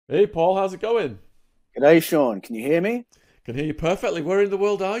Hey Paul, how's it going? G'day, Sean. Can you hear me? Can hear you perfectly. Where in the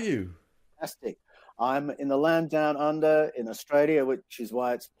world are you? Fantastic. I'm in the land down under in Australia, which is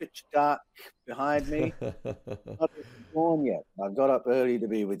why it's pitch dark behind me. Not even dawn yet. I got up early to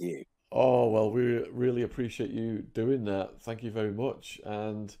be with you. Oh, well, we really appreciate you doing that. Thank you very much.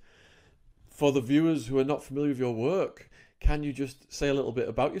 And for the viewers who are not familiar with your work, can you just say a little bit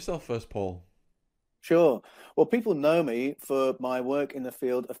about yourself first, Paul? Sure. Well, people know me for my work in the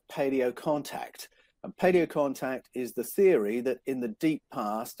field of paleocontact. And paleocontact is the theory that in the deep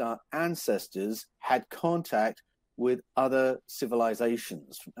past, our ancestors had contact with other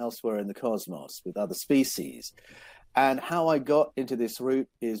civilizations from elsewhere in the cosmos, with other species. And how I got into this route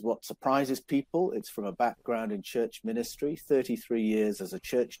is what surprises people. It's from a background in church ministry, 33 years as a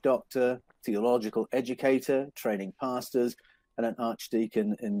church doctor, theological educator, training pastors, and an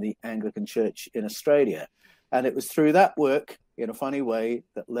archdeacon in the Anglican Church in Australia. And it was through that work, in a funny way,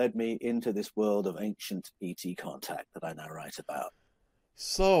 that led me into this world of ancient ET contact that I now write about.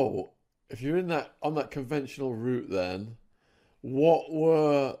 So, if you're in that on that conventional route, then what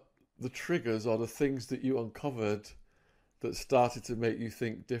were the triggers or the things that you uncovered that started to make you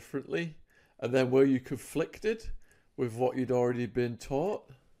think differently? And then were you conflicted with what you'd already been taught?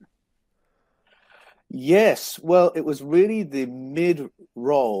 Yes, well, it was really the mid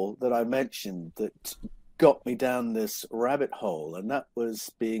role that I mentioned that got me down this rabbit hole, and that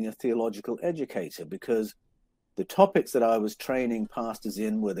was being a theological educator because the topics that I was training pastors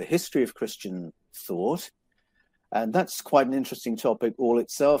in were the history of Christian thought. And that's quite an interesting topic all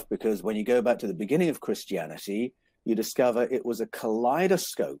itself because when you go back to the beginning of Christianity, you discover it was a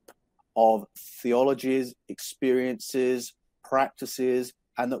kaleidoscope of theologies, experiences, practices,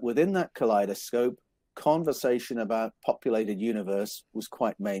 and that within that kaleidoscope, conversation about populated universe was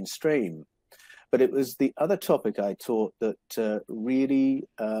quite mainstream. But it was the other topic I taught that really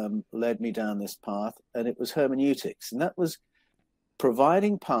led me down this path, and it was hermeneutics. And that was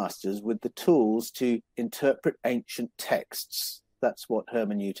providing pastors with the tools to interpret ancient texts. That's what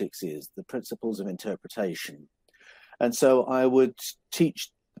hermeneutics is, the principles of interpretation. And so I would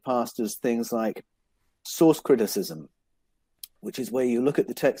teach the pastors things like source criticism, which is where you look at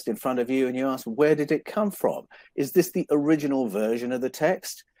the text in front of you and you ask, where did it come from? Is this the original version of the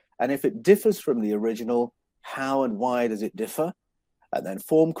text? And if it differs from the original, how and why does it differ? And then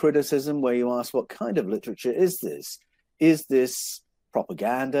form criticism, where you ask, what kind of literature is this? Is this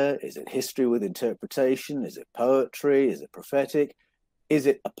propaganda? Is it history with interpretation? Is it poetry? Is it prophetic? Is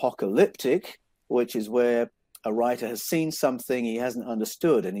it apocalyptic, which is where a writer has seen something he hasn't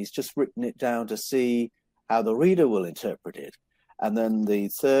understood and he's just written it down to see how the reader will interpret it? And then the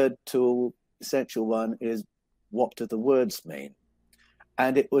third tool, essential one, is what do the words mean?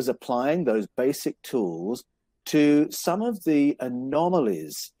 And it was applying those basic tools to some of the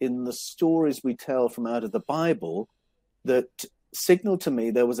anomalies in the stories we tell from out of the Bible that signaled to me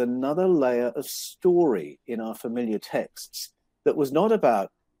there was another layer of story in our familiar texts that was not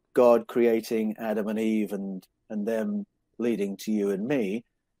about God creating Adam and Eve and them leading to you and me.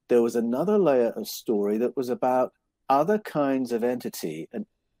 There was another layer of story that was about other kinds of entity. And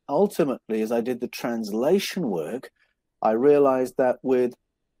ultimately, as I did the translation work, I realized that with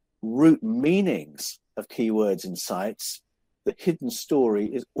root meanings of keywords and sites, the hidden story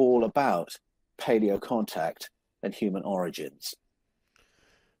is all about paleocontact and human origins.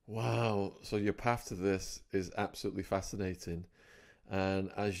 Wow. So your path to this is absolutely fascinating. And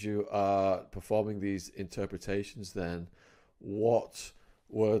as you are performing these interpretations, then what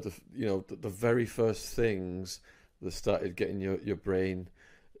were the very first things that started getting your brain,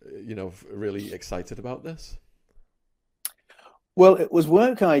 really excited about this? Well, it was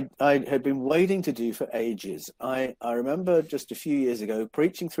work I had been waiting to do for ages. I remember just a few years ago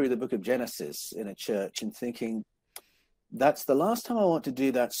preaching through the book of Genesis in a church and thinking, that's the last time I want to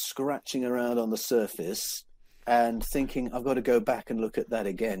do that scratching around on the surface and thinking I've got to go back and look at that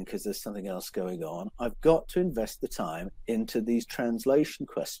again because there's something else going on. I've got to invest the time into these translation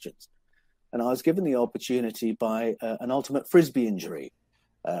questions. And I was given the opportunity by an ultimate frisbee injury,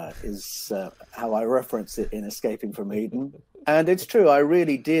 is how I reference it in Escaping from Eden. And it's true, I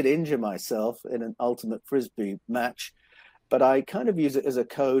really did injure myself in an ultimate frisbee match, but I kind of use it as a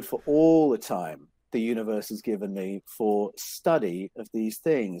code for all the time the universe has given me for study of these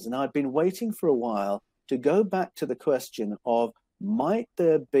things. And I've been waiting for a while to go back to the question of, might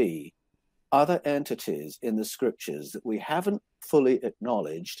there be other entities in the scriptures that we haven't fully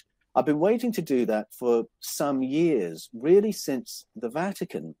acknowledged? I've been waiting to do that for some years, really since the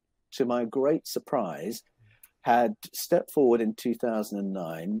Vatican, to my great surprise, had stepped forward in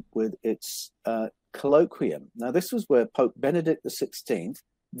 2009 with its colloquium. Now, this was where Pope Benedict XVI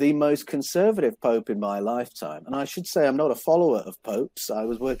the most conservative pope in my lifetime. And I should say I'm not a follower of popes. I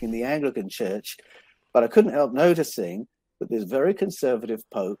was working in the Anglican Church, but I couldn't help noticing that this very conservative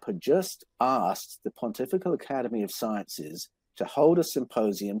pope had just asked the Pontifical Academy of Sciences to hold a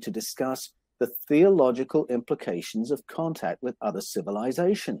symposium to discuss the theological implications of contact with other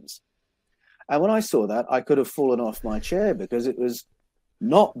civilizations. And when I saw that, I could have fallen off my chair, because it was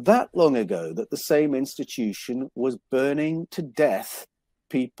not that long ago that the same institution was burning to death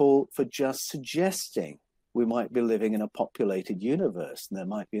people for just suggesting we might be living in a populated universe and there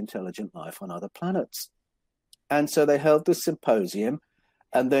might be intelligent life on other planets. And so they held this symposium,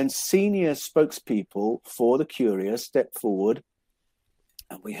 and then senior spokespeople for the Curia stepped forward,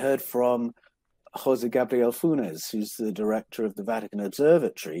 and we heard from Jose Gabriel Funes, who's the director of the Vatican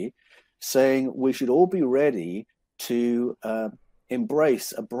Observatory, saying we should all be ready to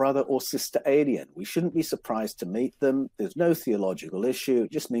embrace a brother or sister alien. We shouldn't be surprised to meet them. There's no theological issue.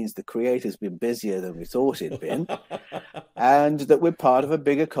 It just means the Creator's been busier than we thought he'd been, and that we're part of a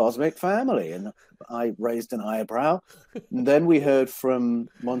bigger cosmic family. And I raised an eyebrow. And then we heard from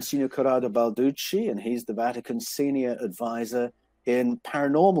Monsignor Corrado Balducci, and he's the Vatican's senior advisor in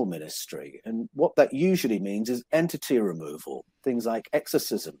paranormal ministry. And what that usually means is entity removal, things like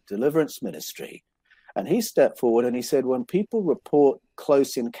exorcism, deliverance ministry. And he stepped forward and he said, when people report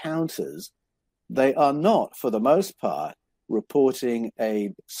close encounters, they are not, for the most part, reporting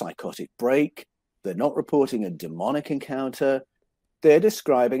a psychotic break. They're not reporting a demonic encounter. They're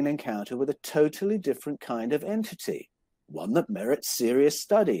describing an encounter with a totally different kind of entity, one that merits serious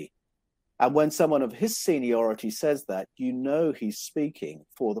study. And when someone of his seniority says that, you know he's speaking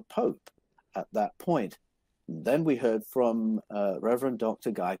for the Pope at that point. And then we heard from Reverend Dr.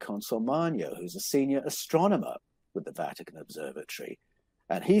 Guy Consolmagno, who's a senior astronomer with the Vatican Observatory.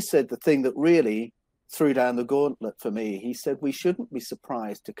 And he said the thing that really threw down the gauntlet for me. He said we shouldn't be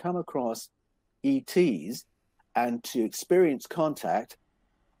surprised to come across ETs and to experience contact,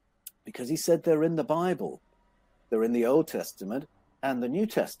 because he said they're in the Bible. They're in the Old Testament and the New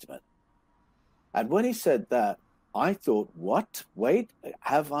Testament. And when he said that, I thought, what? Wait,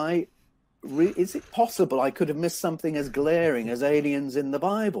 is it possible I could have missed something as glaring as aliens in the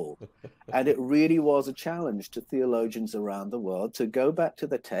Bible? And it really was a challenge to theologians around the world to go back to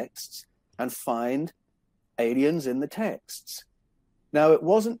the texts and find aliens in the texts. Now, it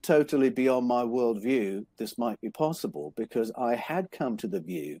wasn't totally beyond my worldview this might be possible, because I had come to the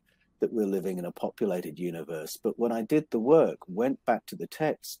view that we're living in a populated universe. But when I did the work, went back to the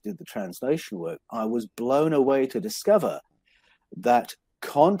text, did the translation work, I was blown away to discover that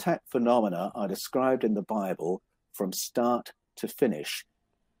contact phenomena are described in the Bible from start to finish.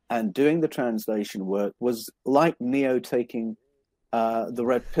 And doing the translation work was like Neo taking the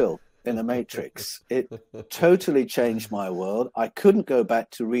red pill in the Matrix. It totally changed my world. I couldn't go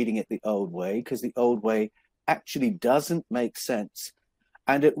back to reading it the old way, because the old way actually doesn't make sense.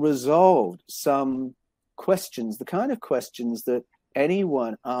 And it resolved some questions, the kind of questions that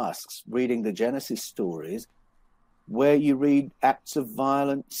anyone asks reading the Genesis stories, where you read acts of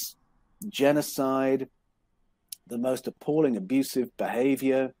violence, genocide, the most appalling abusive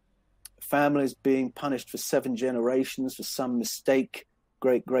behavior, families being punished for 7 generations for some mistake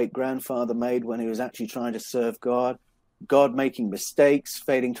great-great-grandfather made when he was actually trying to serve God, God making mistakes,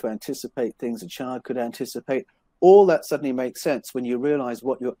 failing to anticipate things a child could anticipate. All that suddenly makes sense when you realize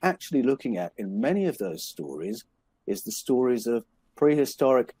what you're actually looking at in many of those stories is the stories of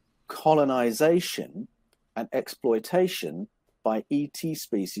prehistoric colonization and exploitation by ET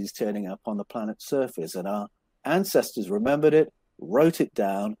species turning up on the planet's surface. And our ancestors remembered it, wrote it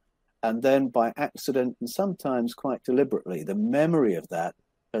down, and then by accident, and sometimes quite deliberately, the memory of that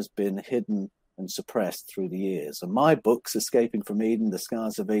has been hidden and suppressed through the years. And my books, Escaping from Eden, The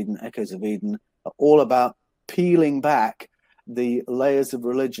Scars of Eden, Echoes of Eden, are all about peeling back the layers of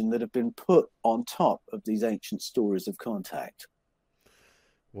religion that have been put on top of these ancient stories of contact.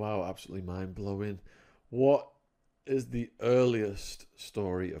 Wow, absolutely mind-blowing. What is the earliest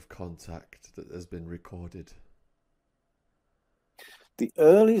story of contact that has been recorded? The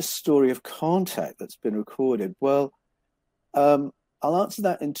earliest story of contact that's been recorded, well, I'll answer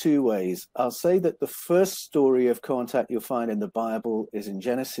that in 2 ways. I'll say that the first story of contact you'll find in the Bible is in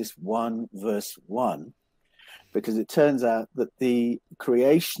Genesis 1, verse 1, because it turns out that the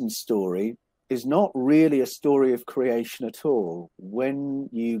creation story is not really a story of creation at all. When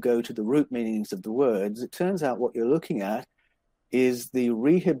you go to the root meanings of the words, it turns out what you're looking at is the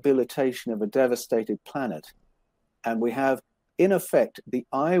rehabilitation of a devastated planet. And we have, in effect, the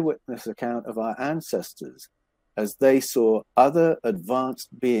eyewitness account of our ancestors as they saw other advanced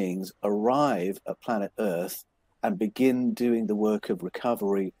beings arrive at planet Earth and begin doing the work of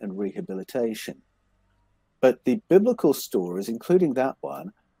recovery and rehabilitation. But the biblical stories, including that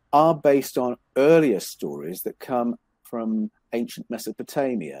one, are based on earlier stories that come from ancient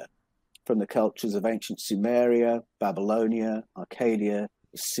Mesopotamia, from the cultures of ancient Sumeria, Babylonia, Arcadia,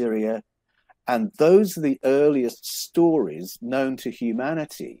 Assyria. And those are the earliest stories known to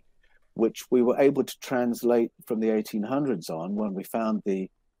humanity, which we were able to translate from the 1800s on, when we found the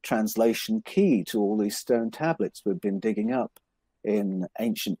translation key to all these stone tablets we've been digging up in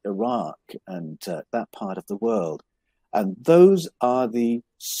ancient Iraq and that part of the world. And those are the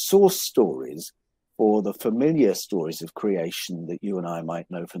source stories for the familiar stories of creation that you and I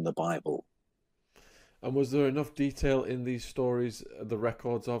might know from the Bible. And was there enough detail in these stories, the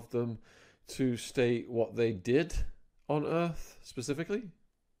records of them, to state what they did on Earth specifically?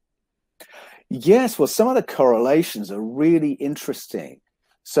 Yes, well, some of the correlations are really interesting.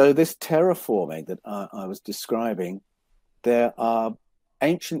 So this terraforming that I was describing, there are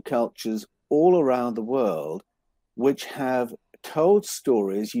ancient cultures all around the world which have told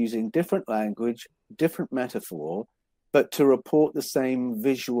stories using different language, different metaphor, but to report the same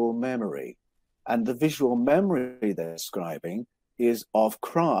visual memory. And the visual memory they're describing is of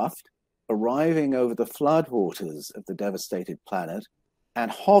craft arriving over the floodwaters of the devastated planet and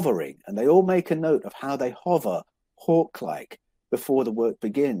hovering. And they all make a note of how they hover hawk-like before the work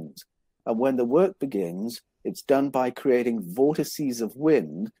begins. And when the work begins, it's done by creating vortices of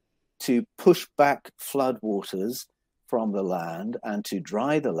wind to push back floodwaters from the land and to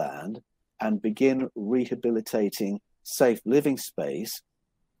dry the land and begin rehabilitating safe living space.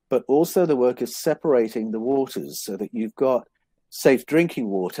 But also the work is separating the waters so that you've got safe drinking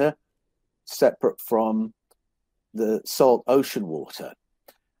water separate from the salt ocean water.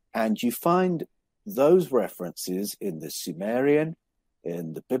 And you find those references in the Sumerian,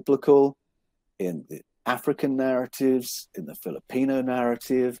 in the biblical, in the African narratives, in the Filipino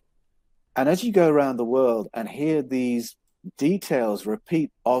narrative. And as you go around the world and hear these details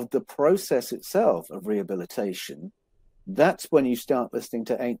repeat of the process itself of rehabilitation, that's when you start listening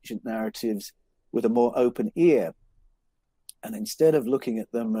to ancient narratives with a more open ear. And instead of looking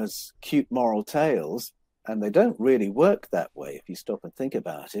at them as cute moral tales, and they don't really work that way if you stop and think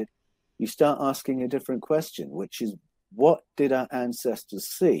about it, you start asking a different question, which is, what did our ancestors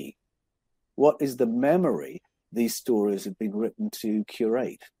see? What is the memory these stories have been written to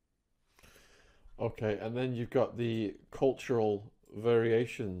curate? Okay, and then you've got the cultural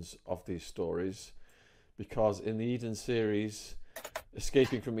variations of these stories, because in the Eden series,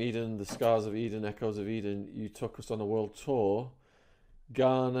 Escaping from Eden, The Scars of Eden, Echoes of Eden, you took us on a world tour.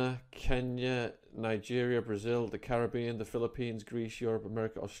 Ghana, Kenya, Nigeria, Brazil, the Caribbean, the Philippines, Greece, Europe,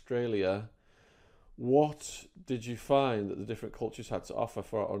 America, Australia. What did you find that the different cultures had to offer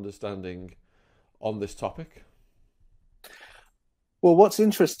for our understanding on this topic? Well, what's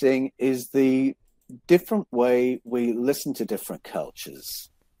interesting is the different way we listen to different cultures,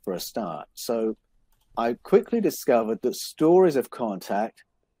 for a start. So I quickly discovered that stories of contact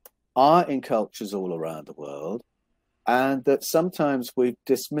are in cultures all around the world, and that sometimes we've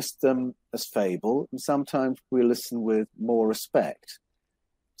dismissed them as fable, and sometimes we listen with more respect.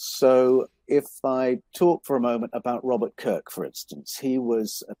 So if I talk for a moment about Robert Kirk, for instance, he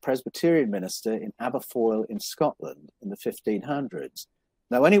was a Presbyterian minister in Aberfoyle in Scotland in the 1500s.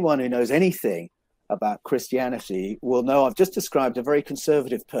 Now, anyone who knows anything about Christianity will know I've just described a very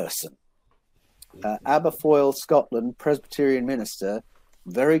conservative person. Aberfoyle, Scotland, Presbyterian minister,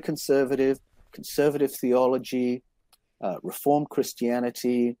 very conservative, conservative theology, Reformed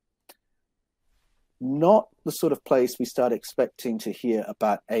Christianity, not the sort of place we start expecting to hear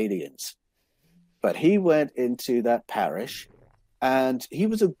about aliens. But he went into that parish and he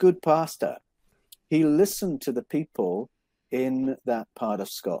was a good pastor. He listened to the people in that part of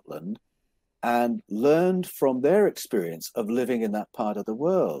Scotland and learned from their experience of living in that part of the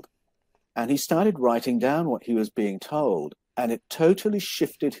world. And he started writing down what he was being told, and it totally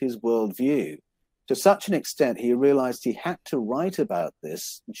shifted his worldview. To such an extent, he realized he had to write about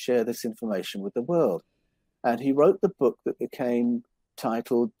this and share this information with the world. And he wrote the book that became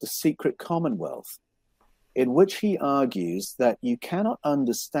titled The Secret Commonwealth, in which he argues that you cannot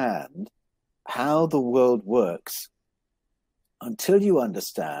understand how the world works until you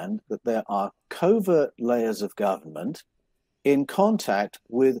understand that there are covert layers of government in contact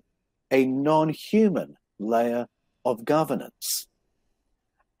with a non-human layer of governance.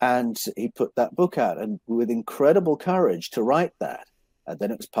 And he put that book out, and with incredible courage to write that. And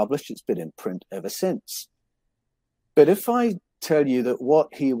then it was published. It's been in print ever since. But if I tell you that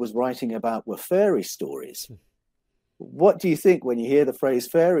what he was writing about were fairy stories, What do you think when you hear the phrase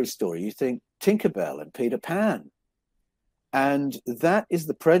fairy story? You think Tinkerbell and Peter Pan. And that is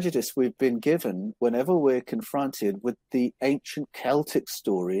the prejudice we've been given whenever we're confronted with the ancient Celtic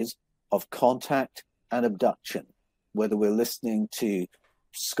stories of contact and abduction, whether we're listening to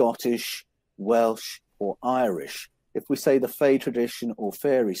Scottish, Welsh, or Irish. If we say the Fey tradition or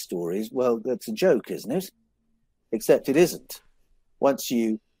fairy stories, well, that's a joke, isn't it? Except it isn't. Once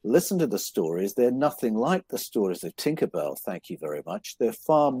you listen to the stories, they're nothing like the stories of Tinkerbell, thank you very much. They're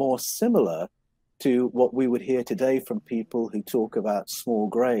far more similar to what we would hear today from people who talk about small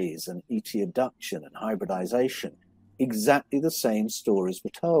greys and ET abduction and hybridization. Exactly the same stories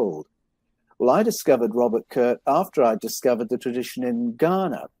were told. Well, I discovered Robert Kurt after I discovered the tradition in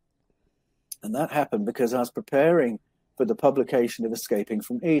Ghana. And that happened because I was preparing for the publication of Escaping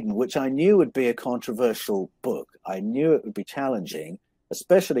from Eden, which I knew would be a controversial book. I knew it would be challenging,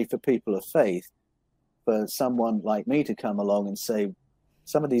 especially for people of faith, for someone like me to come along and say,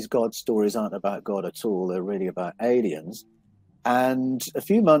 some of these God stories aren't about God at all. They're really about aliens. And a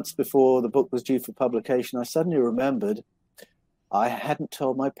few months before the book was due for publication, I suddenly remembered I hadn't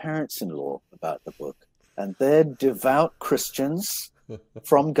told my parents-in-law about the book. And they're devout Christians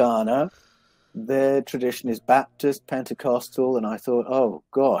from Ghana. Their tradition is Baptist, Pentecostal. And I thought, oh,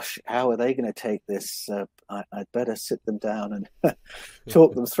 gosh, how are they going to take this? I'd better sit them down and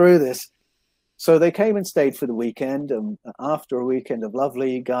talk them through this. So they came and stayed for the weekend, and after a weekend of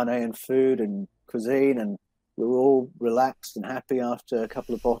lovely Ghanaian food and cuisine, and we were all relaxed and happy after a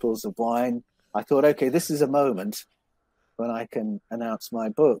couple of bottles of wine, I thought, okay, this is a moment when I can announce my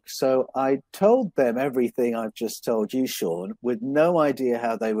book. So I told them everything I've just told you, Sean, with no idea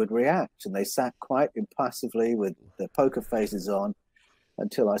how they would react. And they sat quite impassively with their poker faces on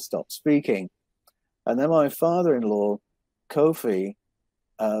until I stopped speaking. And then my father-in-law, Kofi,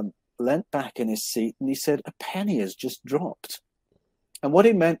 leant back in his seat and he said, a penny has just dropped. And what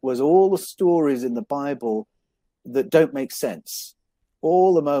he meant was all the stories in the Bible that don't make sense,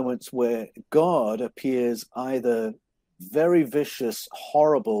 all the moments where God appears either very vicious,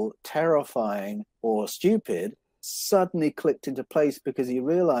 horrible, terrifying, or stupid, suddenly clicked into place because he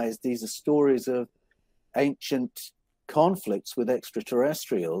realized these are stories of ancient conflicts with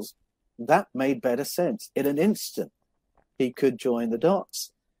extraterrestrials. That made better sense. In an instant, he could join the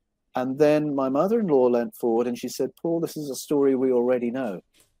dots. And then my mother-in-law leant forward and she said, Paul, this is a story we already know.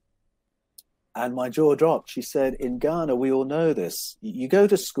 And my jaw dropped. She said, in Ghana, we all know this. You go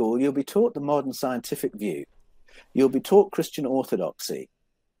to school, you'll be taught the modern scientific view. You'll be taught Christian orthodoxy.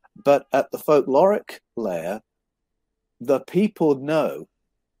 But at the folkloric layer, the people know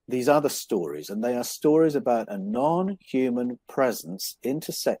these other stories, and they are stories about a non-human presence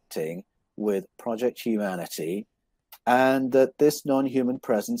intersecting with Project Humanity, and that this non-human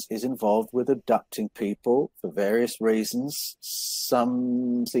presence is involved with abducting people for various reasons.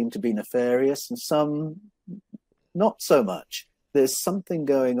 Some seem to be nefarious and some not so much. There's something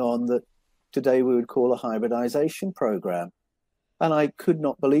going on that today we would call a hybridization program. And I could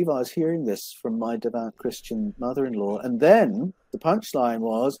not believe I was hearing this from my devout Christian mother-in-law. And then the punchline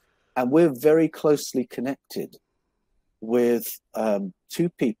was, and we're very closely connected with two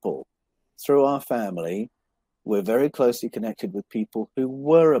people through our family. We're very closely connected with people who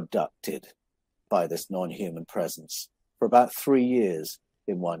were abducted by this non-human presence for about 3 years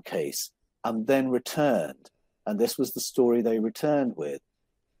in one case, and then returned. And this was the story they returned with.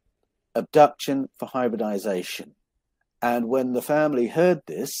 Abduction for hybridization. And when the family heard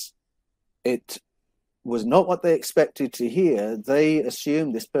this, it was not what they expected to hear. They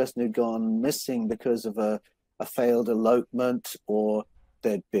assumed this person had gone missing because of a failed elopement, or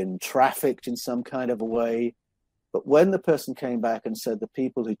they'd been trafficked in some kind of a way. But when the person came back and said the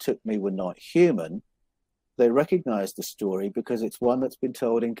people who took me were not human, they recognized the story because it's one that's been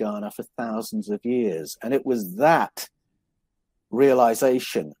told in Ghana for thousands of years. And it was that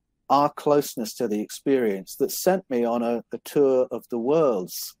realization, our closeness to the experience, that sent me on a tour of the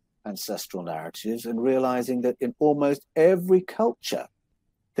world's ancestral narratives, and realizing that in almost every culture,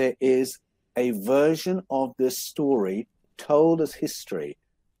 there is a version of this story told as history.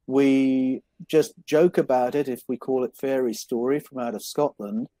 We just joke about it if we call it fairy story from out of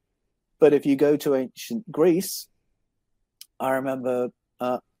Scotland. But if you go to ancient Greece, I remember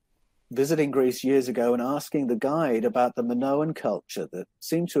visiting Greece years ago and asking the guide about the Minoan culture that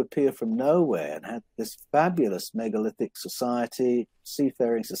seemed to appear from nowhere and had this fabulous megalithic society,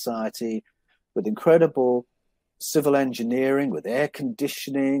 seafaring society, with incredible civil engineering, with air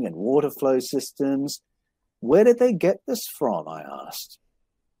conditioning and water flow systems. Where did they get this from, I asked.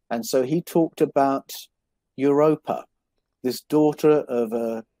 And so he talked about Europa, this daughter of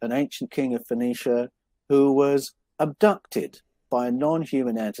an ancient king of Phoenicia who was abducted by a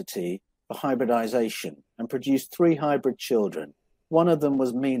non-human entity for hybridization and produced 3 hybrid children. One of them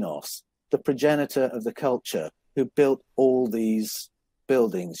was Minos, the progenitor of the culture who built all these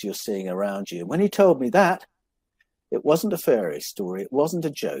buildings you're seeing around you. When he told me that, it wasn't a fairy story, it wasn't a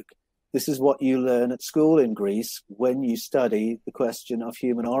joke. This is what you learn at school in Greece when you study the question of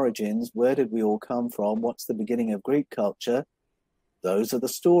human origins. Where did we all come from? What's the beginning of Greek culture? Those are the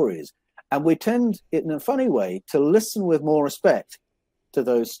stories. And we tend, in a funny way, to listen with more respect to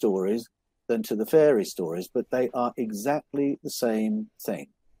those stories than to the fairy stories, but they are exactly the same thing.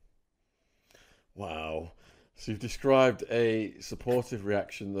 Wow. So you've described a supportive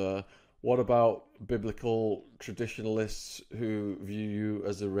reaction there. What about biblical traditionalists who view you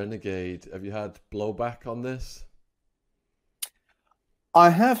as a renegade? Have you had blowback on this?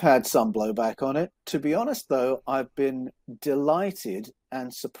 I have had some blowback on it. To be honest, though, I've been delighted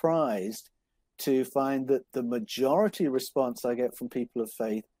and surprised to find that the majority response I get from people of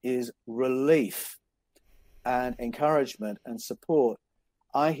faith is relief and encouragement and support.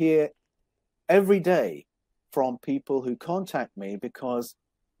 I hear every day from people who contact me because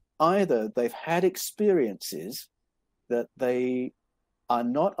either they've had experiences that they are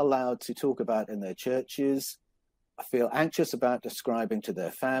not allowed to talk about in their churches, feel anxious about describing to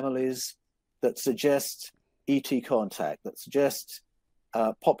their families, that suggest ET contact, that suggest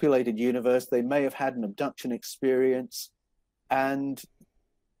populated universe. They may have had an abduction experience and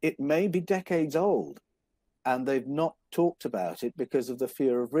it may be decades old and they've not talked about it because of the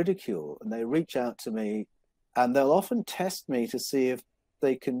fear of ridicule. And they reach out to me and they'll often test me to see if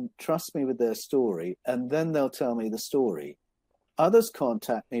they can trust me with their story, and then they'll tell me the story. Others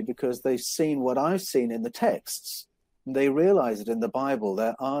contact me because they've seen what I've seen in the texts. They realize that in the Bible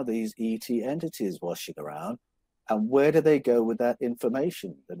there are these ET entities washing around, and where do they go with that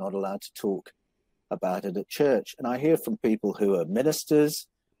information? They're not allowed to talk about it at church. And I hear from people who are ministers,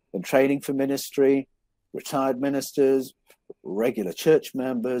 in training for ministry, retired ministers, regular church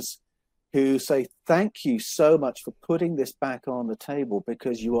members, who say, thank you so much for putting this back on the table,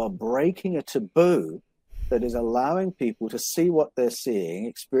 because you are breaking a taboo that is allowing people to see what they're seeing,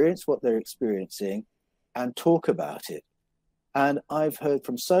 experience what they're experiencing, and talk about it. And I've heard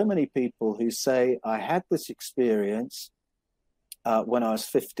from so many people who say, I had this experience when I was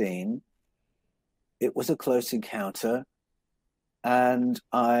 15. It was a close encounter, and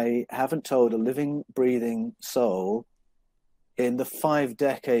I haven't told a living, breathing soul in the 5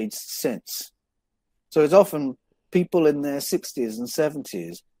 decades since. So it's often people in their 60s and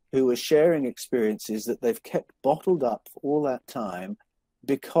 70s who are sharing experiences that they've kept bottled up for all that time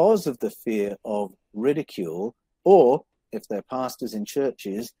because of the fear of ridicule, or if they're pastors in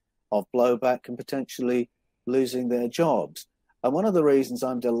churches, of blowback and potentially losing their jobs. And one of the reasons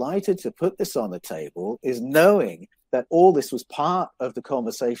I'm delighted to put this on the table is knowing that all this was part of the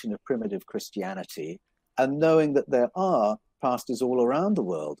conversation of primitive Christianity, and knowing that there are pastors all around the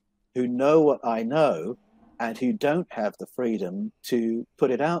world who know what I know and who don't have the freedom to put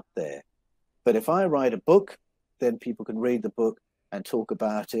it out there. But if I write a book, then people can read the book and talk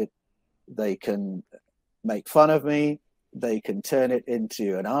about it. They can make fun of me. They can turn it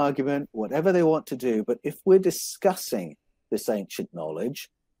into an argument, whatever they want to do. But if we're discussing this ancient knowledge,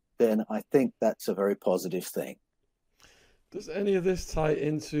 then I think that's a very positive thing. Does any of this tie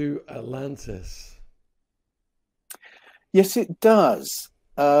into Atlantis? Yes, it does.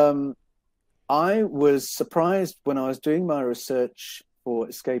 I was surprised when I was doing my research for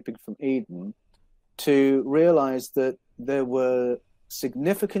Escaping from Eden to realize that there were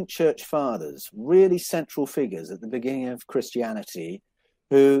significant church fathers, really central figures at the beginning of Christianity,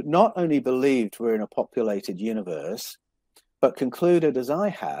 who not only believed we're in a populated universe, but concluded, as I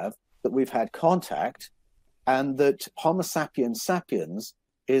have, that we've had contact and that Homo sapiens sapiens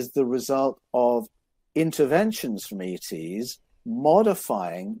is the result of interventions from ETs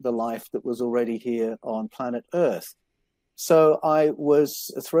modifying the life that was already here on planet Earth. So I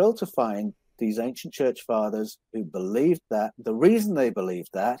was thrilled to find these ancient church fathers who believed that. The reason they believed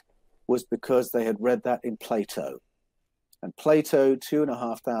that was because they had read that in Plato. And Plato,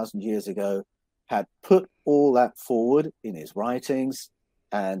 2,500 years ago, had put all that forward in his writings,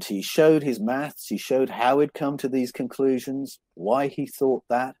 and he showed his maths, he showed how he'd come to these conclusions, why he thought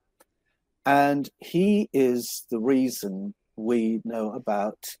that. And he is the reason we know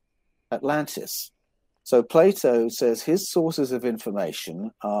about Atlantis. So Plato says his sources of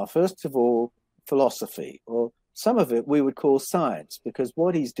information are, first of all, philosophy, or some of it we would call science, because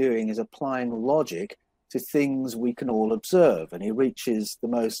what he's doing is applying logic to things we can all observe. And he reaches the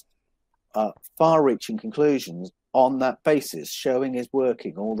most far-reaching conclusions on that basis, showing his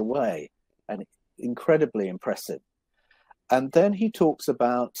working all the way, and incredibly impressive. And then he talks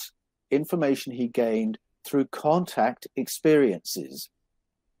about information he gained through contact experiences.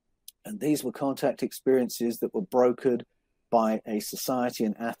 And these were contact experiences that were brokered by a society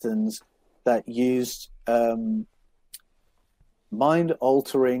in Athens that used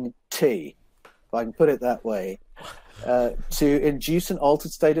mind-altering tea, if I can put it that way, to induce an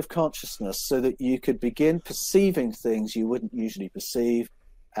altered state of consciousness so that you could begin perceiving things you wouldn't usually perceive.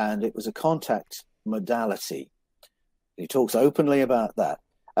 And it was a contact modality. He talks openly about that.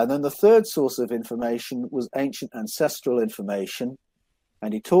 And then the third source of information was ancient ancestral information.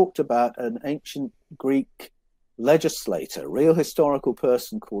 And he talked about an ancient Greek legislator, real historical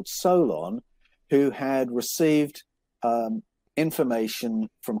person called Solon, who had received information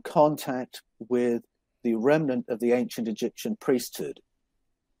from contact with the remnant of the ancient Egyptian priesthood.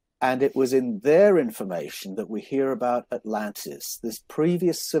 And it was in their information that we hear about Atlantis, this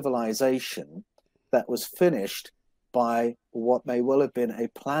previous civilization that was finished by what may well have been a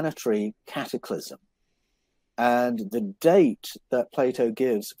planetary cataclysm. And the date that Plato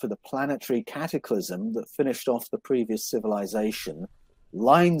gives for the planetary cataclysm that finished off the previous civilization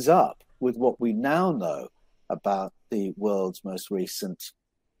lines up with what we now know about the world's most recent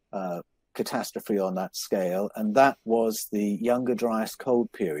catastrophe on that scale. And that was the Younger Dryas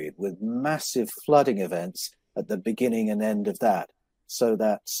Cold period, with massive flooding events at the beginning and end of that. So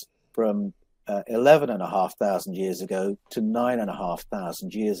that's from 11,500 years ago to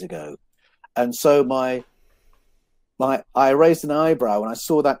 9,500 years ago. And so I raised an eyebrow when I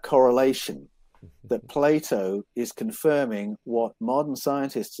saw that correlation, that Plato is confirming what modern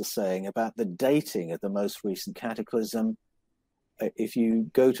scientists are saying about the dating of the most recent cataclysm. If you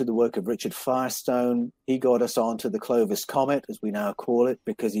go to the work of Richard Firestone, he got us onto the Clovis Comet, as we now call it,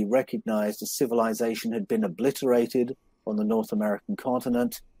 because he recognized a civilization had been obliterated on the North American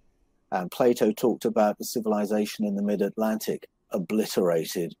continent. And Plato talked about the civilization in the mid-Atlantic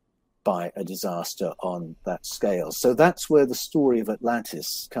obliterated by a disaster on that scale. So that's where the story of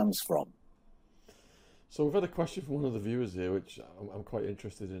Atlantis comes from. So we've had a question from one of the viewers here, which I'm quite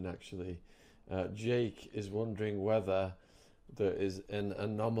interested in, actually. Jake is wondering whether there is an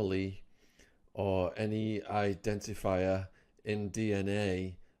anomaly or any identifier in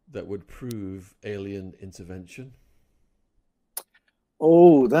DNA that would prove alien intervention.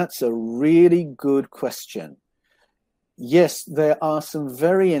 Oh, that's a really good question. Yes, there are some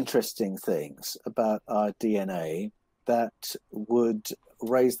very interesting things about our DNA that would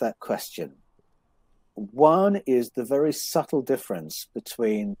raise that question. One is the very subtle difference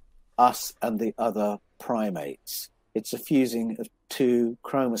between us and the other primates. It's a fusing of two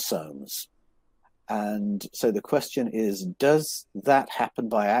chromosomes. And so the question is, does that happen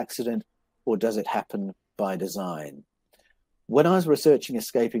by accident or does it happen by design? When I was researching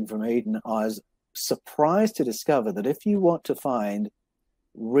Escaping from Eden, I was surprised to discover that if you want to find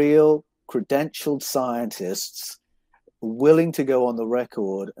real credentialed scientists willing to go on the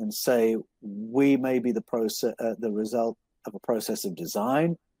record and say we may be the result of a process of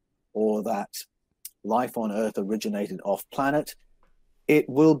design, or that life on Earth originated off planet, it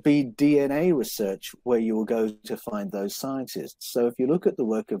will be DNA research where you will go to find those scientists. So if you look at the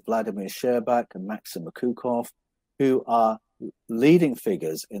work of Vladimir Sherbak and Maxim Makukov, who are leading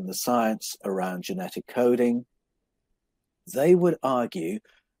figures in the science around genetic coding, they would argue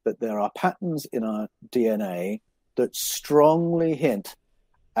that there are patterns in our DNA that strongly hint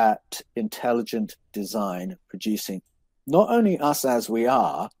at intelligent design, producing not only us as we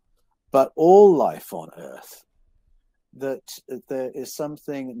are, but all life on Earth. That there is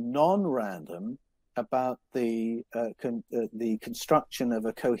something non-random about the construction of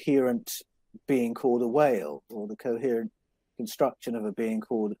a coherent being called a whale, or the coherent construction of a being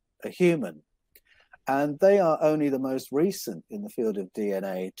called a human. And they are only the most recent in the field of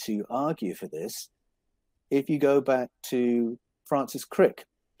DNA to argue for this. If you go back to Francis Crick,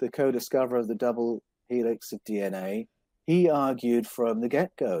 the co-discoverer of the double helix of DNA, he argued from the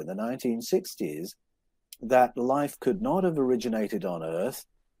get-go in the 1960s that life could not have originated on Earth,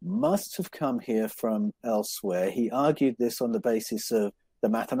 must have come here from elsewhere. He argued this on the basis of the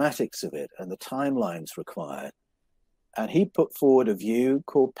mathematics of it and the timelines required. And he put forward a view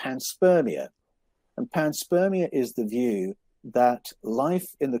called panspermia. And panspermia is the view that life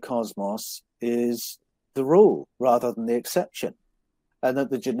in the cosmos is the rule rather than the exception, and that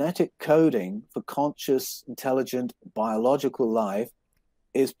the genetic coding for conscious, intelligent, biological life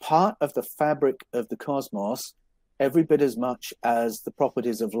is part of the fabric of the cosmos every bit as much as the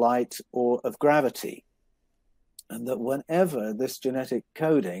properties of light or of gravity. And that whenever this genetic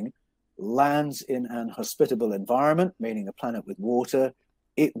coding lands in an hospitable environment, meaning a planet with water,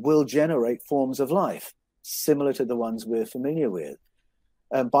 it will generate forms of life. similar to the ones we're familiar with.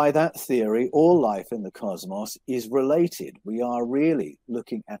 And by that theory, all life in the cosmos is related. We are really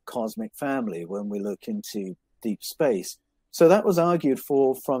looking at cosmic family when we look into deep space. So that was argued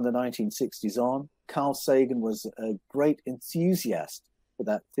for from the 1960s on. Carl Sagan was a great enthusiast for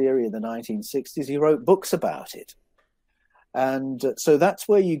that theory in the 1960s. He wrote books about it. And so that's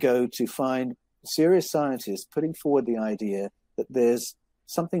where you go to find serious scientists putting forward the idea that there's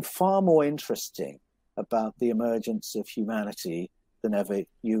something far more interesting about the emergence of humanity than ever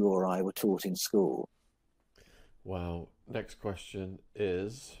you or I were taught in school. Wow. Next question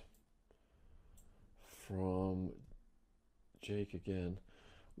is from Jake again.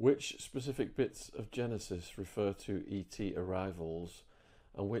 Which specific bits of Genesis refer to ET arrivals,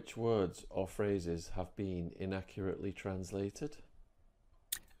 and which words or phrases have been inaccurately translated?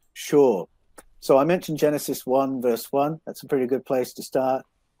 Sure. So I mentioned Genesis 1, verse 1. That's a pretty good place to start.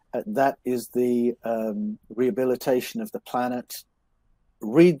 That is the rehabilitation of the planet.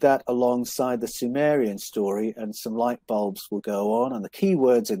 Read that alongside the Sumerian story, and some light bulbs will go on. And the key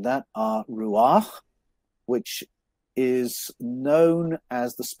words in that are ruach, which is known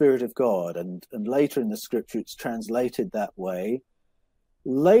as the Spirit of God. And later in the scripture, it's translated that way.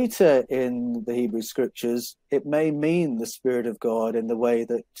 Later in the Hebrew scriptures, it may mean the Spirit of God in the way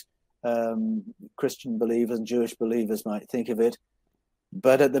that Christian believers and Jewish believers might think of it.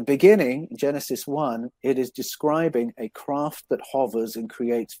 But at the beginning, Genesis 1, it is describing a craft that hovers and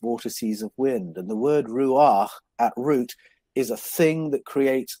creates vortices of wind. And the word ruach at root is a thing that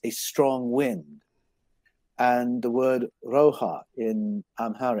creates a strong wind. And the word roha in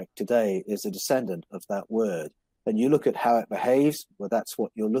Amharic today is a descendant of that word. And you look at how it behaves, well, that's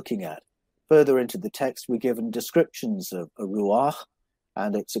what you're looking at. Further into the text, we're given descriptions of a ruach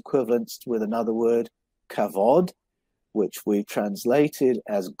and its equivalents with another word, kavod, which we translated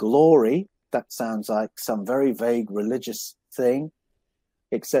as glory. That sounds like some very vague religious thing,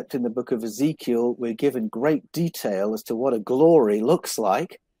 except in the book of Ezekiel, we're given great detail as to what a glory looks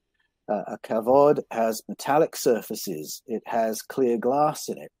like. A kavod has metallic surfaces. It has clear glass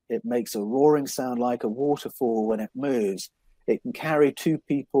in it. It makes a roaring sound like a waterfall when it moves. It can carry two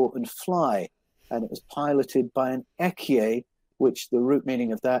people and fly. And it was piloted by an ekie, which the root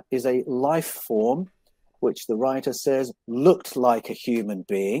meaning of that is a life form, which the writer says looked like a human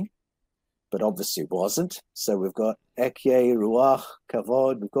being, but obviously wasn't. So we've got ekie, ruach,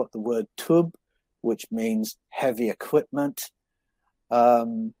 kavod. We've got the word tub, which means heavy equipment.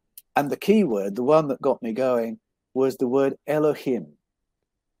 And the key word, the one that got me going, was the word Elohim,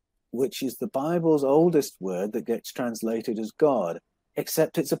 which is the Bible's oldest word that gets translated as God,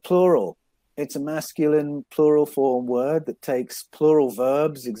 except it's a plural. It's a masculine plural form word that takes plural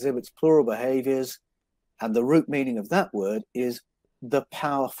verbs, exhibits plural behaviors, and the root meaning of that word is the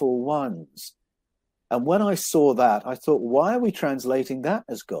powerful ones. And when I saw that, I thought, why are we translating that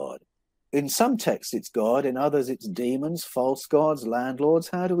as God? In some texts, it's God. In others, it's demons, false gods, landlords.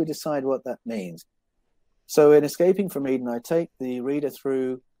 How do we decide what that means? So in Escaping from Eden, I take the reader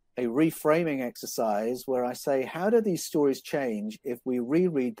through a reframing exercise where I say, how do these stories change if we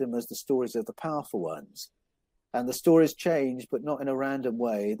reread them as the stories of the powerful ones? And the stories change, but not in a random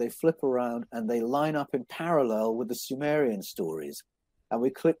way. They flip around and they line up in parallel with the Sumerian stories. And we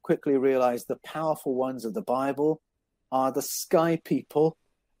quickly realize the powerful ones of the Bible are the sky people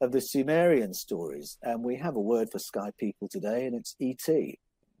of the Sumerian stories. And we have a word for sky people today, and it's ET.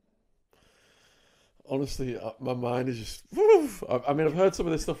 Honestly, my mind is just... I mean, I've heard some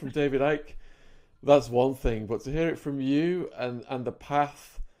of this stuff from David Icke. That's one thing. But to hear it from you and the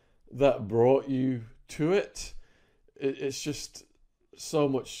path that brought you to it, it's just so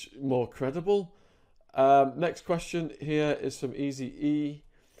much more credible. Next question here is from Easy E.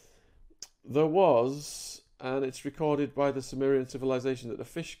 There was, and it's recorded by the Sumerian civilization, that the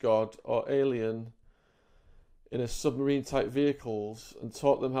fish god or alien in a submarine type vehicles and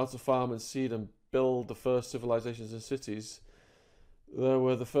taught them how to farm and seed and build the first civilizations and cities. They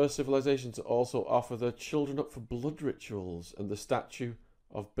were the first civilization to also offer their children up for blood rituals and the statue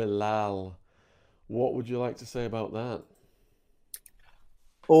of Belal. What would you like to say about that?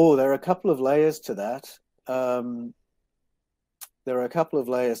 Oh, there are a couple of layers to that.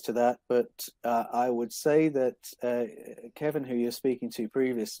 But I would say that Kevin, who you're speaking to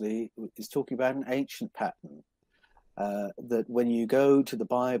previously, is talking about an ancient pattern. That when you go to the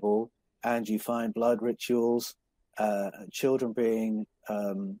Bible and you find blood rituals, children being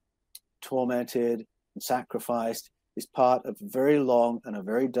tormented and sacrificed, is part of a very long and a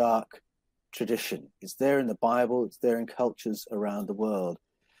very dark tradition. It's there in the Bible, it's there in cultures around the world.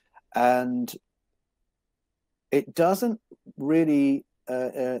 And it doesn't really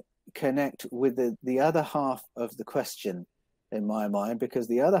connect with the other half of the question in my mind, because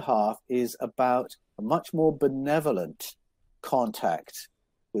the other half is about a much more benevolent contact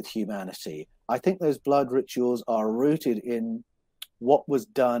with humanity. I think those blood rituals are rooted in what was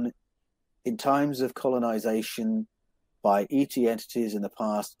done in times of colonization by ET entities in the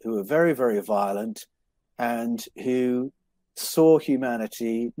past who were very, very violent and who saw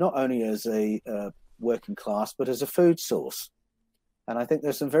humanity not only as a working class, but as a food source. And I think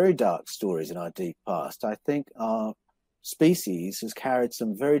there's some very dark stories in our deep past. I think our species has carried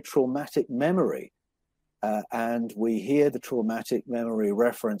some very traumatic memory. And we hear the traumatic memory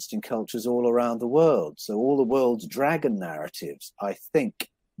referenced in cultures all around the world. So all the world's dragon narratives, I think,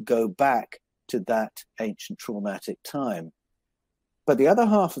 go back to that ancient traumatic time. But the other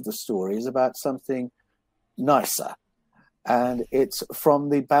half of the story is about something nicer. And it's from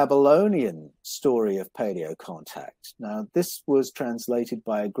the Babylonian story of paleocontact. Now, this was translated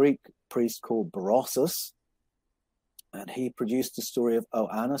by a Greek priest called Berossus, and he produced the story of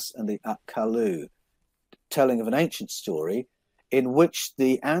Oannes and the Apkallu, telling of an ancient story in which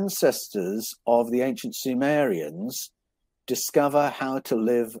the ancestors of the ancient Sumerians discover how to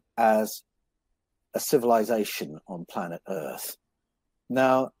live as a civilization on planet Earth.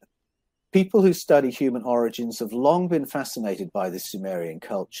 Now, people who study human origins have long been fascinated by the Sumerian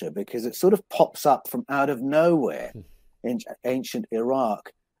culture because it sort of pops up from out of nowhere in ancient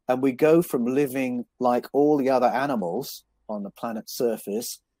Iraq. And we go from living like all the other animals on the planet's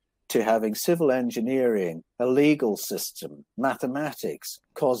surface to having civil engineering, a legal system, mathematics,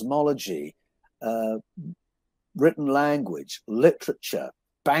 cosmology, written language, literature,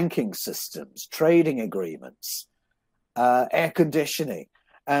 banking systems, trading agreements, air conditioning.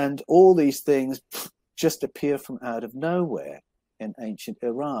 And all these things just appear from out of nowhere in ancient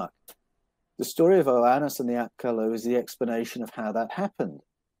Iraq. The story of Oannes and the Apkallu is the explanation of how that happened.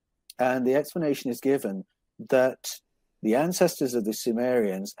 And the explanation is given that the ancestors of the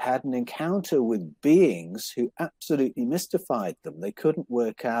Sumerians had an encounter with beings who absolutely mystified them. They couldn't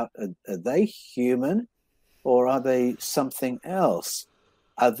work out, are they human or are they something else?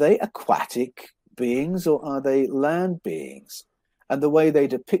 Are they aquatic beings or are they land beings? And the way they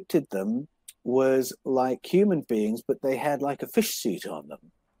depicted them was like human beings, but they had like a fish suit on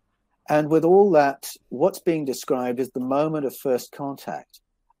them. And with all that, what's being described is the moment of first contact.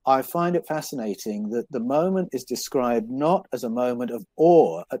 I find it fascinating that the moment is described not as a moment of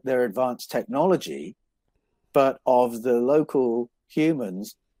awe at their advanced technology, but of the local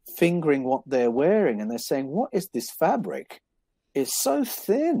humans fingering what they're wearing. And they're saying, what is this fabric? It's so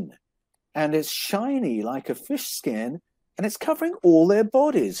thin and it's shiny like a fish skin. And it's covering all their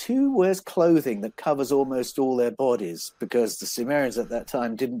bodies. Who wears clothing that covers almost all their bodies? Because the Sumerians at that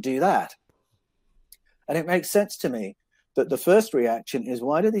time didn't do that. And it makes sense to me that the first reaction is,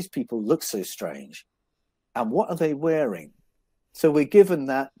 why do these people look so strange? And what are they wearing? So we're given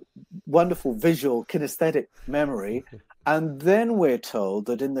that wonderful visual kinesthetic memory. And then we're told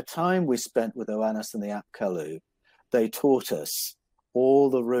that in the time we spent with Oannes and the Apkallu, they taught us all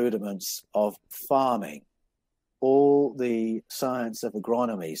the rudiments of farming, all the science of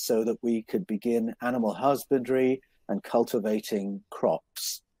agronomy, so that we could begin animal husbandry and cultivating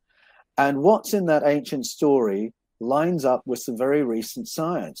crops. And what's in that ancient story lines up with some very recent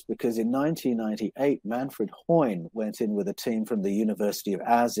science, because in 1998, Manfred Hoyne went in with a team from the University of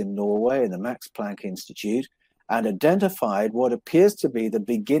Az in Norway and the Max Planck Institute and identified what appears to be the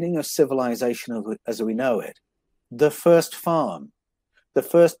beginning of civilization as we know it. The first farm, the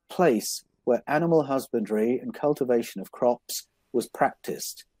first place where animal husbandry and cultivation of crops was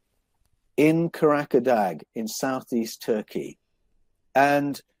practiced in Karakadag in southeast Turkey.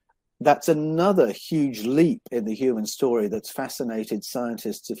 And that's another huge leap in the human story that's fascinated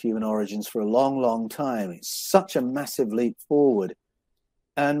scientists of human origins for a long, long time. It's such a massive leap forward.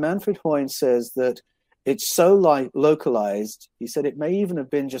 And Manfred Hoyne says that it's so localized, he said it may even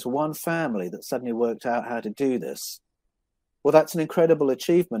have been just one family that suddenly worked out how to do this. Well, that's an incredible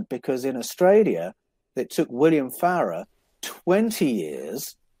achievement, because in Australia, it took William Farrer 20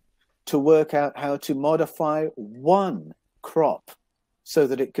 years to work out how to modify one crop so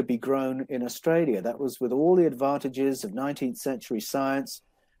that it could be grown in Australia. That was with all the advantages of 19th century science.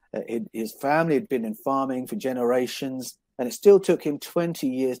 His family had been in farming for generations, and it still took him 20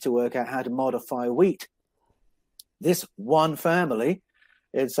 years to work out how to modify wheat. This one family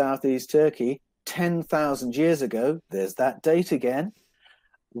in southeast Turkey, 10,000 years ago, there's that date again,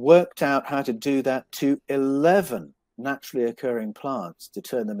 worked out how to do that to 11 naturally occurring plants to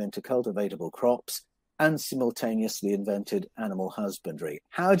turn them into cultivatable crops. and simultaneously invented animal husbandry.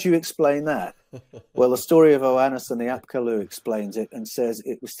 How do you explain that? Well, the story of Oannes and the Apkallu explains it and says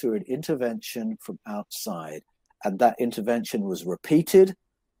it was through an intervention from outside. And that intervention was repeated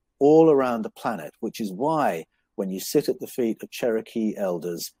all around the planet, which is why when you sit at the feet of Cherokee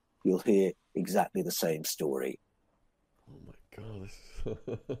elders, you'll hear exactly the same story. Oh my God,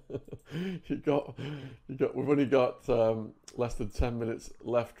 we've only got less than 10 minutes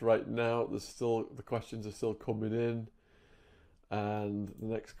left right now. The questions are still coming in. And the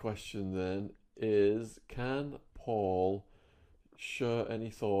next question then is, can Paul share any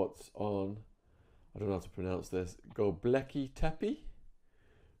thoughts on, I don't know how to pronounce this, Göbekli Tepe?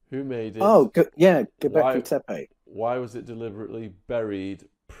 Who made it? Göbekli Tepe. Why was it deliberately buried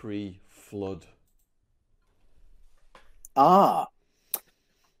pre-flood? I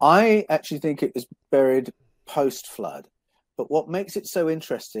actually think it was buried post-flood. But what makes it so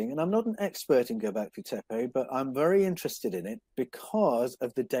interesting, and I'm not an expert in Göbekli Tepe, but I'm very interested in it because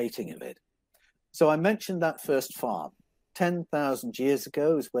of the dating of it. So I mentioned that first farm. 10,000 years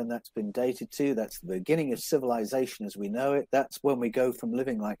ago is when that's been dated to. That's the beginning of civilization as we know it. That's when we go from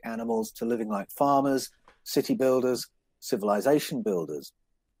living like animals to living like farmers, city builders, civilization builders.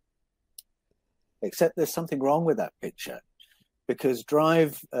 Except there's something wrong with that picture, because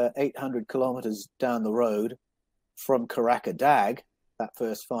drive 800 kilometers down the road from Karaka Dag, that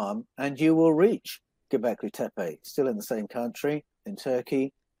first farm, and you will reach Göbekli Tepe, still in the same country, in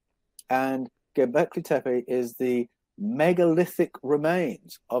Turkey. And Göbekli Tepe is the megalithic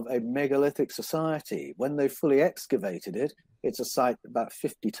remains of a megalithic society. When they fully excavated it, it's a site about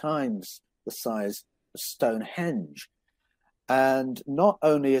 50 times the size of Stonehenge. And not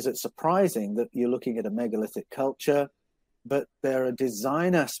only is it surprising that you're looking at a megalithic culture, but there are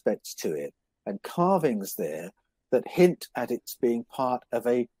design aspects to it and carvings there that hint at its being part of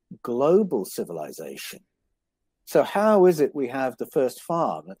a global civilization. So how is it we have the first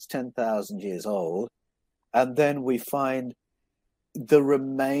farm that's 10,000 years old, and then we find the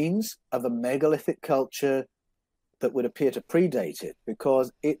remains of a megalithic culture that would appear to predate it,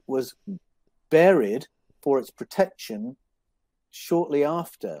 because it was buried for its protection shortly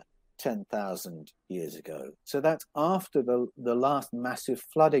after 10,000 years ago. So that's after the last massive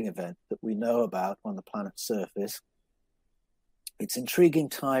flooding event that we know about on the planet's surface. It's intriguing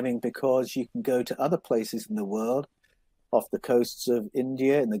timing because you can go to other places in the world, off the coasts of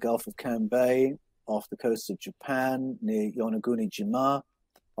India in the Gulf of Cambay, off the coast of Japan near Yonaguni-Jima,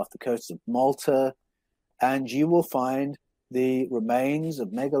 off the coast of Malta, and you will find the remains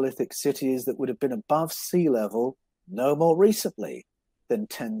of megalithic cities that would have been above sea level no more recently than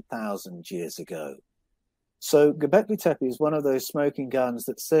 10,000 years ago. So Göbekli Tepe is one of those smoking guns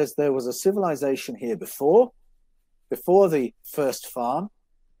that says there was a civilization here before the first farm,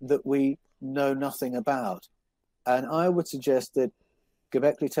 that we know nothing about. And I would suggest that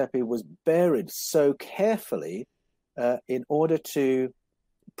Göbekli Tepe was buried so carefully in order to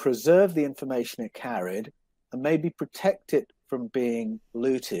preserve the information it carried and maybe protect it from being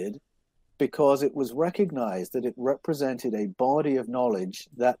looted, because it was recognized that it represented a body of knowledge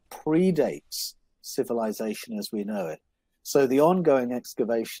that predates civilization as we know it. So the ongoing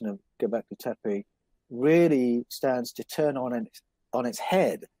excavation of Göbekli Tepe really stands to turn on its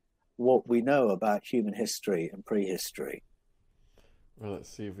head what we know about human history and prehistory. Well, let's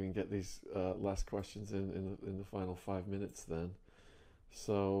see if we can get these last questions in the final 5 minutes then.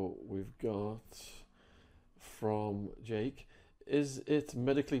 So we've got from Jake, is it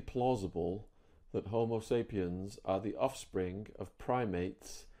medically plausible that Homo sapiens are the offspring of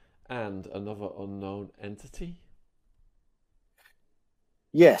primates and another unknown entity?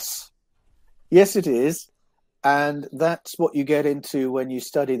 Yes. Yes, it is. And that's what you get into when you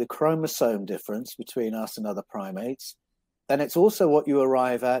study the chromosome difference between us and other primates. And it's also what you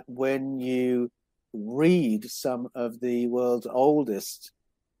arrive at when you read some of the world's oldest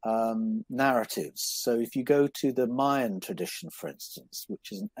narratives. So if you go to the Mayan tradition, for instance,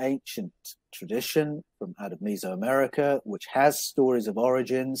 which is an ancient tradition from out of Mesoamerica, which has stories of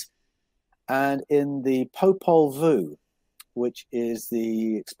origins, and in the Popol Vuh, which is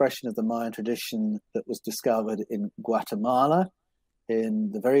the expression of the Mayan tradition that was discovered in Guatemala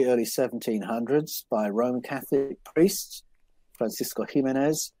in the very early 1700s by Roman Catholic priests, Francisco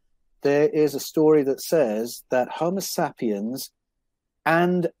Jimenez, there is a story that says that Homo sapiens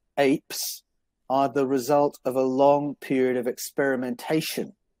and apes are the result of a long period of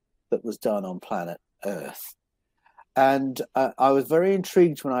experimentation that was done on planet Earth. And I was very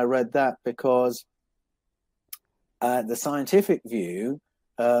intrigued when I read that, because the scientific view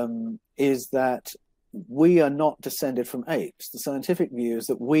is that we are not descended from apes. The scientific view is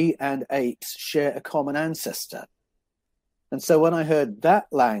that we and apes share a common ancestor. And so when I heard that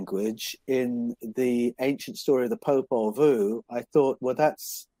language in the ancient story of the Popol Vuh, I thought, well,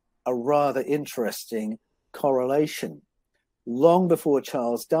 that's a rather interesting correlation. Long before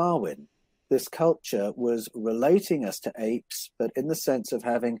Charles Darwin, this culture was relating us to apes, but in the sense of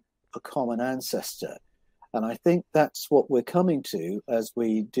having a common ancestor. And I think that's what we're coming to as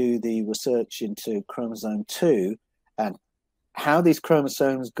we do the research into chromosome 2 and how these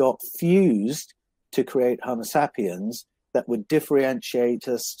chromosomes got fused to create Homo sapiens that would differentiate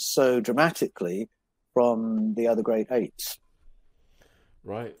us so dramatically from the other great apes.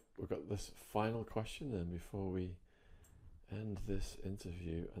 Right. We've got this final question then before we end this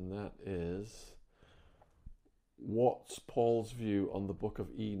interview, and that is, what's Paul's view on the Book of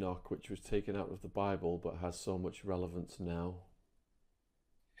Enoch, which was taken out of the Bible but has so much relevance now?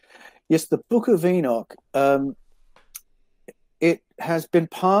 Yes, the Book of Enoch, it has been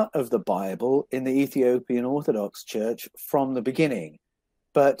part of the Bible in the Ethiopian Orthodox Church from the beginning,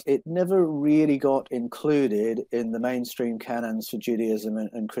 but it never really got included in the mainstream canons for Judaism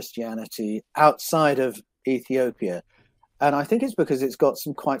and Christianity outside of Ethiopia. And I think it's because it's got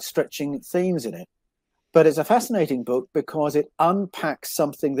some quite stretching themes in it. But it's a fascinating book because it unpacks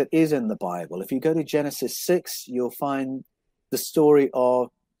something that is in the Bible. If you go to Genesis 6, you'll find the story of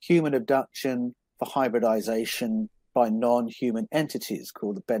human abduction for hybridization by non-human entities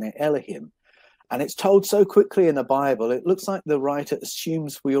called the Bene Elohim. And it's told so quickly in the Bible, it looks like the writer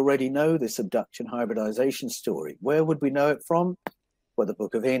assumes we already know this abduction hybridization story. Where would we know it from? Well, the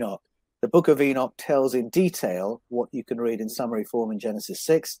Book of Enoch. The Book of Enoch tells in detail what you can read in summary form in Genesis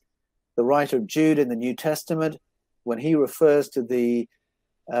 6. The writer of Jude in the New Testament, when he refers to the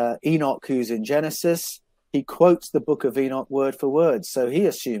Enoch who's in Genesis, he quotes the Book of Enoch word for word. So he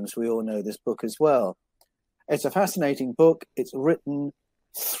assumes we all know this book as well. It's a fascinating book. It's written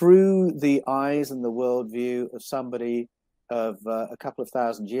through the eyes and the worldview of somebody of a couple of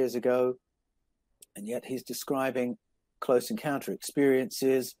thousand years ago. And yet he's describing close encounter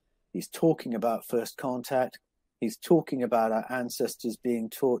experiences. He's talking about first contact. He's talking about our ancestors being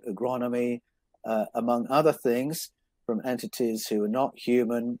taught agronomy, among other things, from entities who are not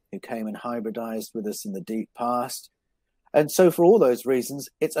human, who came and hybridized with us in the deep past. And so for all those reasons,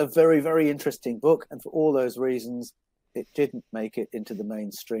 it's a very, very interesting book. And for all those reasons, it didn't make it into the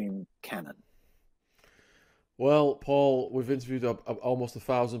mainstream canon. Well, Paul, we've interviewed almost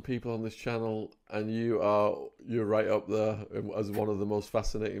 1,000 people on this channel, and you're right up there as one of the most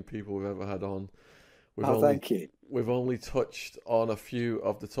fascinating people we've ever had on. Thank you. We've only touched on a few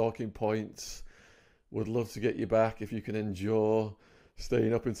of the talking points. Would love to get you back if you can endure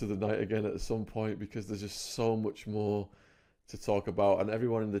staying up into the night again at some point, because there's just so much more to talk about, and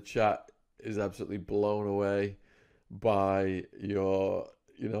everyone in the chat is absolutely blown away by your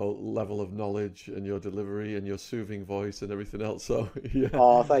level of knowledge and your delivery and your soothing voice and everything else. So yeah.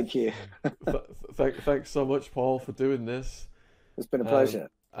 Oh, thank you. Thanks so much, Paul, for doing this. It's been a pleasure.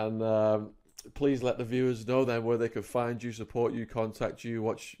 And please let the viewers know then where they can find you, support you, contact you,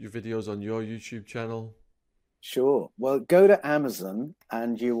 watch your videos on your YouTube channel. Sure. Well, go to Amazon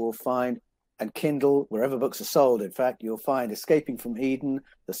and you will find, and Kindle, wherever books are sold, in fact, you'll find Escaping from Eden,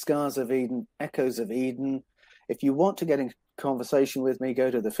 The Scars of Eden, Echoes of Eden. If you want to get in conversation with me,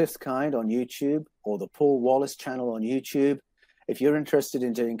 go to The Fifth Kind on YouTube or the Paul Wallace channel on YouTube. If you're interested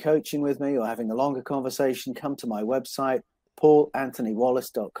in doing coaching with me or having a longer conversation, come to my website,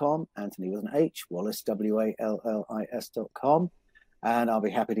 paulanthonywallace.com, Anthony with an H, Wallace, WALLIS.com, and I'll be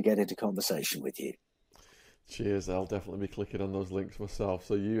happy to get into conversation with you. Cheers. I'll definitely be clicking on those links myself.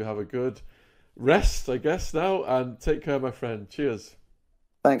 So you have a good rest, I guess, now, and take care, my friend. Cheers.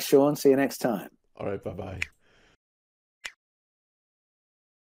 Thanks, Sean. See you next time. All right. Bye-bye.